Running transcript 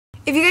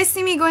If you guys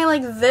see me going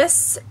like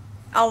this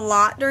a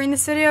lot during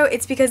this video,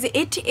 it's because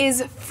it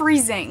is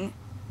freezing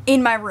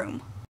in my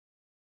room.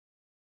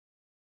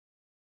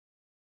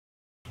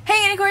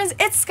 Hey unicorns,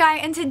 it's Skye,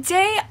 and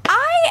today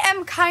I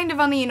am kind of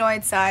on the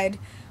annoyed side.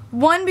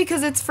 One,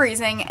 because it's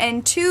freezing,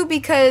 and two,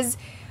 because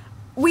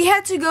we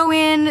had to go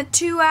in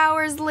 2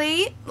 hours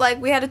late.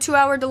 Like, we had a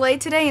 2-hour delay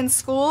today in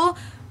school.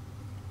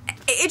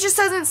 It just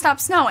doesn't stop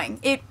snowing.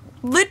 It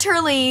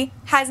literally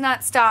has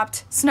not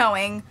stopped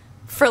snowing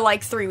for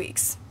like 3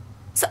 weeks.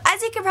 So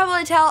as you can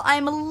probably tell,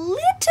 I'm a little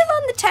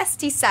on the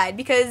testy side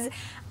because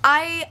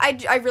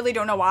I really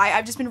don't know why.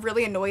 I've just been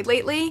really annoyed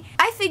lately.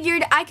 I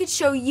figured I could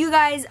show you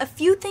guys a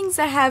few things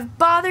that have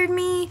bothered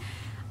me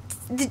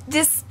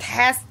this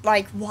past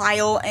like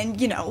while,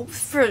 and you know,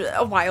 for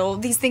a while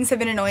these things have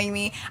been annoying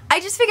me. I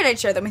just figured I'd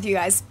share them with you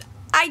guys.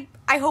 I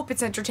hope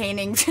it's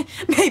entertaining.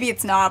 Maybe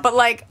it's not, but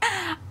like,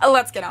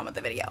 let's get on with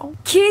the video.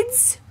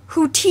 Kids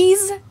who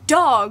tease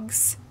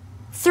dogs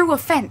through a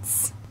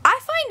fence. I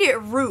find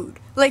it rude.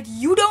 Like,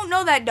 you don't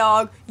know that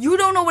dog, you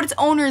don't know what its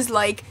owner's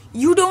like,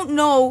 you don't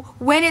know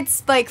when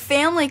its like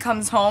family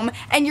comes home,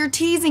 and you're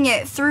teasing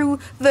it through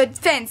the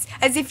fence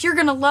as if you're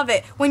gonna love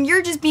it when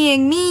you're just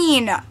being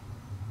mean.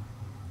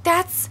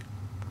 That's,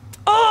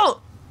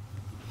 oh!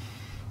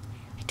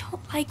 I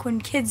don't like when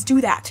kids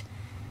do that.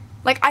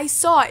 Like, I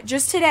saw it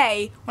just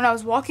today when I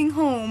was walking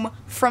home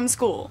from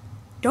school.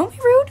 Don't be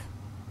rude.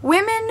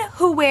 Women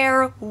who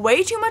wear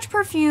way too much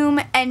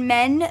perfume and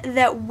men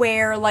that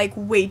wear like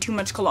way too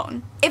much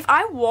cologne. If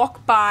I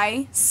walk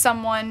by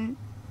someone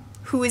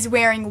who is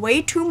wearing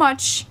way too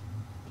much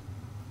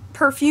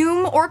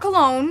perfume or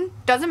cologne,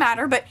 doesn't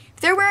matter, but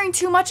if they're wearing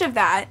too much of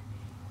that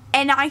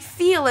and I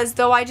feel as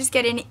though I just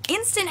get an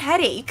instant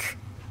headache,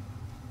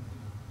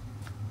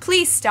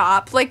 please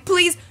stop. Like,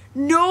 please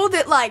know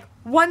that like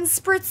one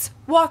spritz,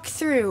 walk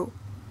through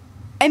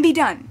and be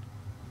done.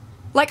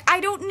 Like, I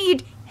don't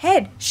need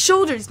head,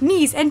 shoulders,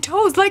 knees, and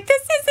toes. Like,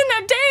 this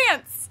isn't a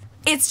dance.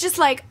 It's just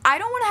like, I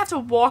don't want to have to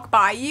walk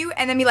by you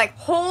and then be like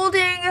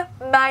holding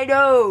my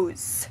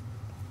nose.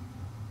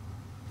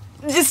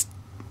 Just,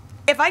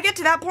 if I get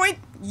to that point,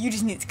 you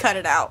just need to cut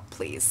it out,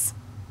 please.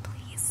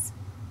 Please.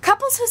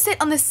 Couples who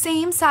sit on the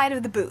same side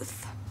of the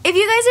booth. If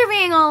you guys are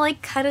being all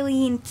like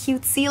cuddly and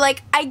cutesy,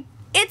 like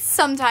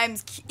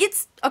sometimes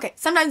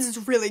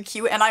it's really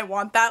cute and I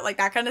want that, like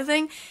that kind of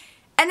thing.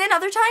 And then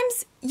other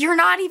times, you're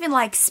not even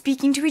like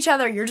speaking to each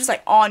other, you're just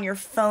like on your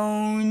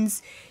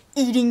phones,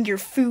 eating your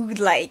food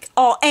like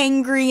all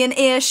angry and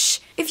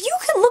ish. If you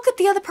can look at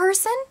the other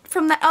person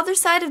from the other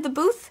side of the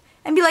booth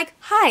and be like,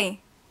 hi,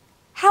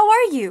 how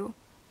are you?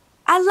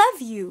 I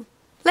love you.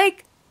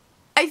 Like,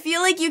 I feel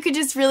like you could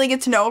just really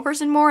get to know a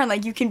person more and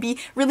like you can be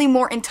really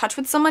more in touch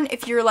with someone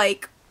if you're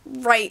like,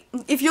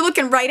 if you're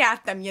looking right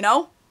at them, you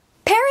know?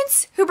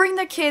 Parents who bring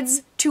their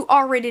kids to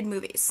R-rated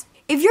movies.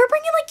 If you're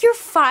bringing like your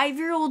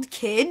 5-year-old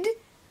kid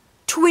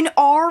to an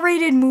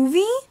R-rated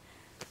movie,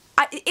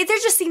 there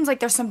just seems like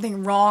there's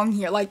something wrong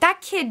here. Like,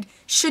 that kid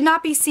should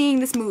not be seeing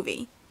this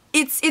movie.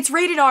 It's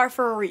rated R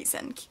for a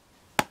reason.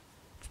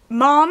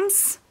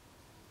 Moms,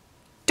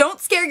 don't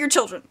scare your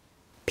children.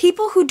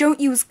 People who don't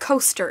use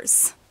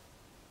coasters.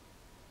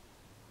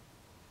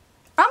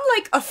 I'm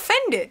like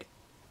offended.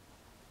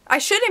 I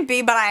shouldn't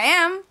be, but I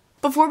am.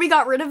 Before we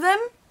got rid of them,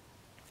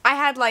 I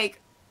had like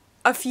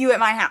a few at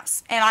my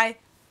house, and I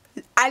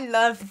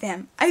loved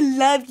them. I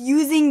loved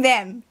using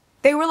them.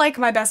 They were like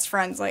my best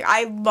friends. Like,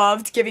 I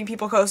loved giving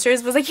people coasters.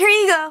 It was like, here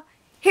you go,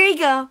 here you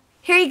go,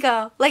 here you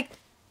go. Like,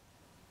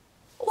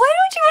 why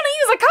don't you want to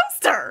use a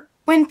coaster?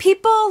 When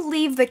people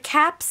leave the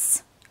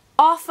caps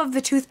off of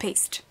the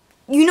toothpaste.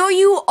 You know,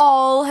 you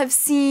all have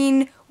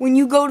seen when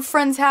you go to a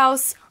friend's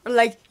house or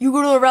like you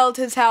go to a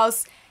relative's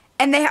house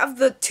and they have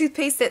the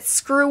toothpaste that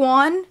screw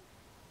on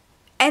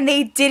and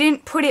they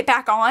didn't put it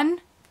back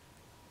on.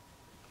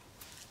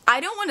 I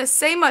don't want to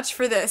say much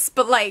for this,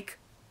 but like,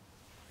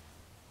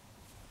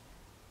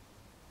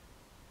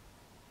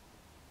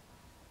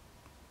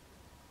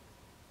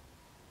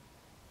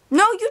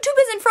 no, YouTube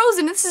isn't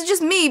frozen. This is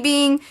just me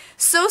being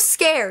so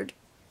scared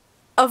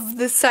of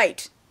the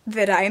sight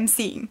that I am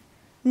seeing.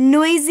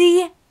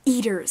 Noisy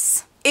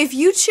eaters. If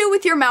you chew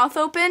with your mouth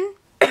open,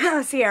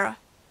 Sierra,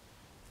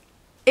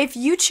 if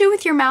you chew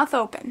with your mouth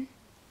open,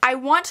 I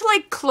want to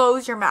like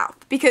close your mouth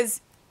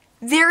because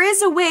there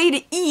is a way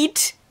to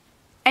eat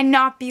and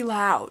not be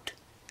loud.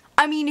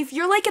 I mean, if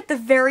you're like at the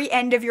very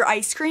end of your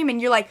ice cream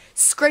and you're like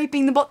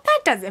scraping the bowl,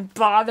 that doesn't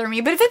bother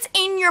me. But if it's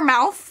in your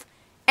mouth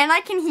and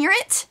I can hear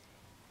it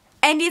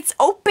and it's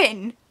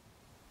open,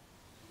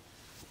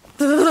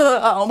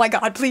 oh my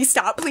god, please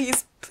stop,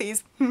 please,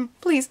 please,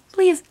 please,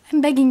 please, I'm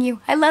begging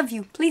you, I love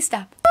you, please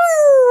stop.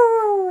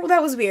 Ooh,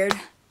 that was weird.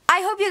 I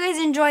hope you guys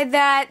enjoyed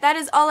that. That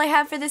is all I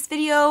have for this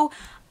video.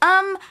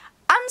 I'm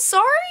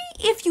sorry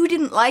if you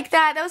didn't like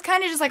that. That was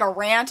kind of just like a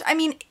rant. I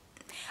mean,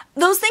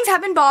 those things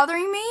have been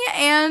bothering me,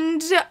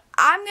 and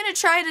I'm gonna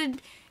try to,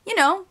 you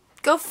know,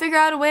 go figure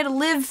out a way to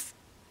live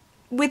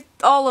with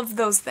all of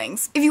those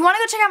things. If you want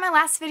to go check out my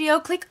last video,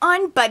 click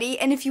on Buddy,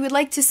 and if you would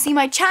like to see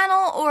my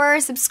channel or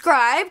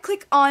subscribe,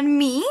 click on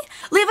me.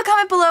 Leave a comment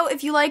comment below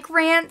if you like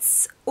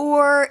rants,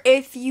 or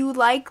if you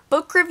like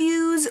book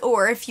reviews,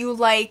 or if you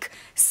like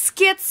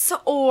skits,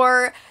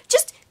 or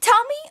just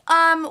tell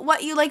me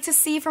what you like to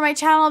see for my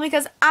channel,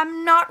 because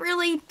I'm not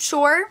really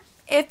sure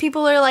if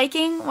people are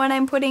liking what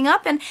I'm putting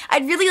up, and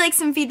I'd really like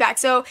some feedback.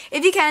 So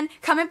if you can,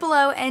 comment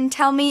below and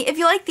tell me if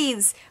you like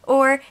these,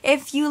 or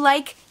if you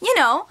like, you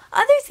know,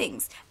 other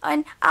things,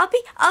 and I'll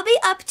be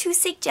up to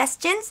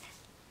suggestions.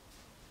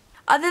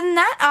 Other than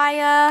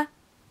that,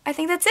 I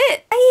think that's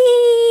it.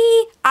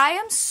 Bye! I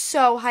am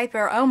so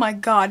hyper. Oh my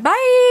god.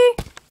 Bye!